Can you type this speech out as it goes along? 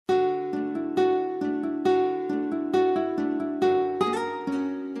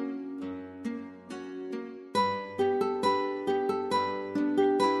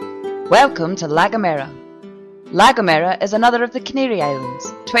Welcome to La Gomera. La Gomera is another of the Canary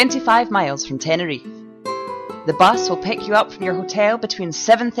Islands, 25 miles from Tenerife. The bus will pick you up from your hotel between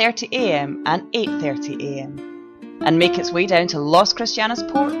 7:30 a.m. and 8:30 a.m. and make its way down to Los Cristianos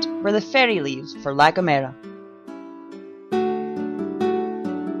port, where the ferry leaves for La Gomera.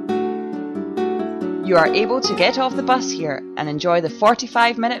 You are able to get off the bus here and enjoy the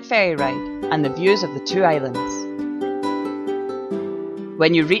 45-minute ferry ride and the views of the two islands.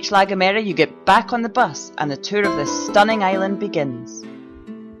 When you reach La Gomera, you get back on the bus and the tour of this stunning island begins.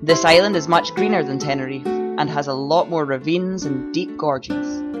 This island is much greener than Tenerife and has a lot more ravines and deep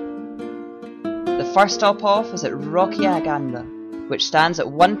gorges. The first stop off is at Rocky Aganda, which stands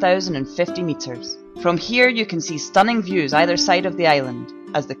at 1,050 metres. From here you can see stunning views either side of the island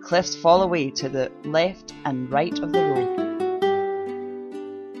as the cliffs fall away to the left and right of the road.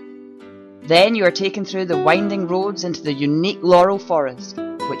 Then you are taken through the winding roads into the unique laurel forest,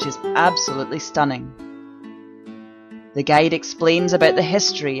 which is absolutely stunning. The guide explains about the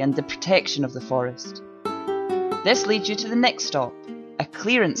history and the protection of the forest. This leads you to the next stop, a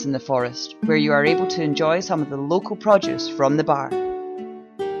clearance in the forest where you are able to enjoy some of the local produce from the bar.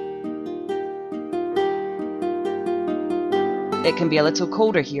 It can be a little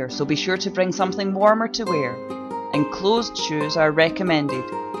colder here, so be sure to bring something warmer to wear, and closed shoes are recommended,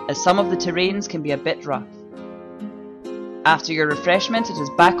 as some of the terrains can be a bit rough. After your refreshment, it is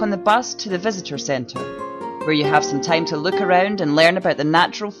back on the bus to the visitor centre, where you have some time to look around and learn about the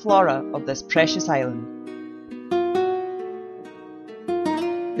natural flora of this precious island.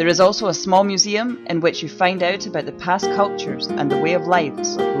 There is also a small museum in which you find out about the past cultures and the way of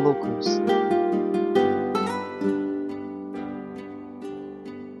lives of the locals.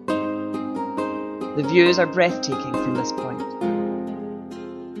 The views are breathtaking from this point.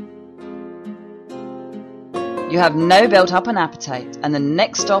 You have now built up an appetite, and the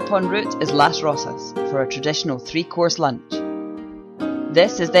next stop en route is Las Rosas for a traditional 3-course lunch.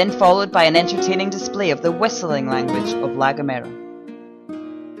 This is then followed by an entertaining display of the whistling language of La Gomera.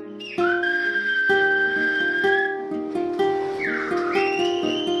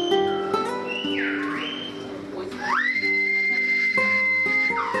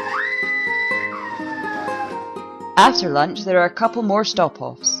 After lunch, there are a couple more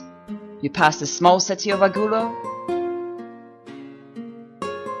stop-offs. You pass the small city of Agulo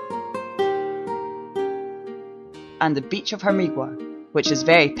and the beach of Hermigua, which is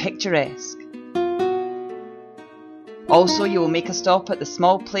very picturesque. Also, you will make a stop at the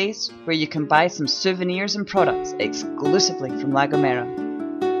small place where you can buy some souvenirs and products exclusively from La Gomera.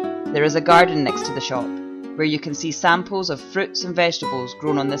 There is a garden next to the shop, where you can see samples of fruits and vegetables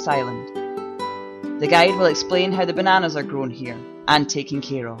grown on this island. The guide will explain how the bananas are grown here and taken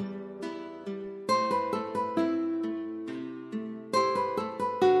care of.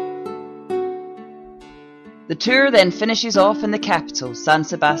 The tour then finishes off in the capital, San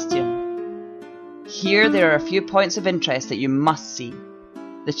Sebastian. Here there are a few points of interest that you must see.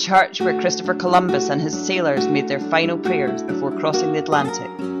 The church where Christopher Columbus and his sailors made their final prayers before crossing the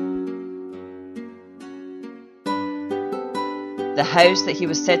Atlantic. The house that he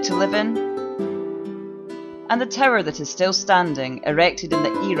was said to live in, and the tower that is still standing, erected in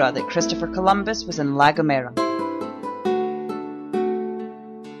the era that Christopher Columbus was in La Gomera.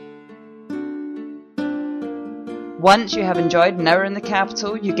 Once you have enjoyed an hour in the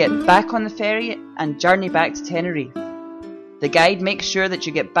capital, you get back on the ferry and journey back to Tenerife. The guide makes sure that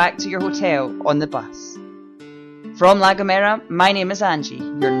you get back to your hotel on the bus. From La Gomera, my name is Angie,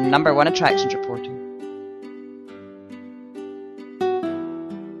 your #1 attractions reporter.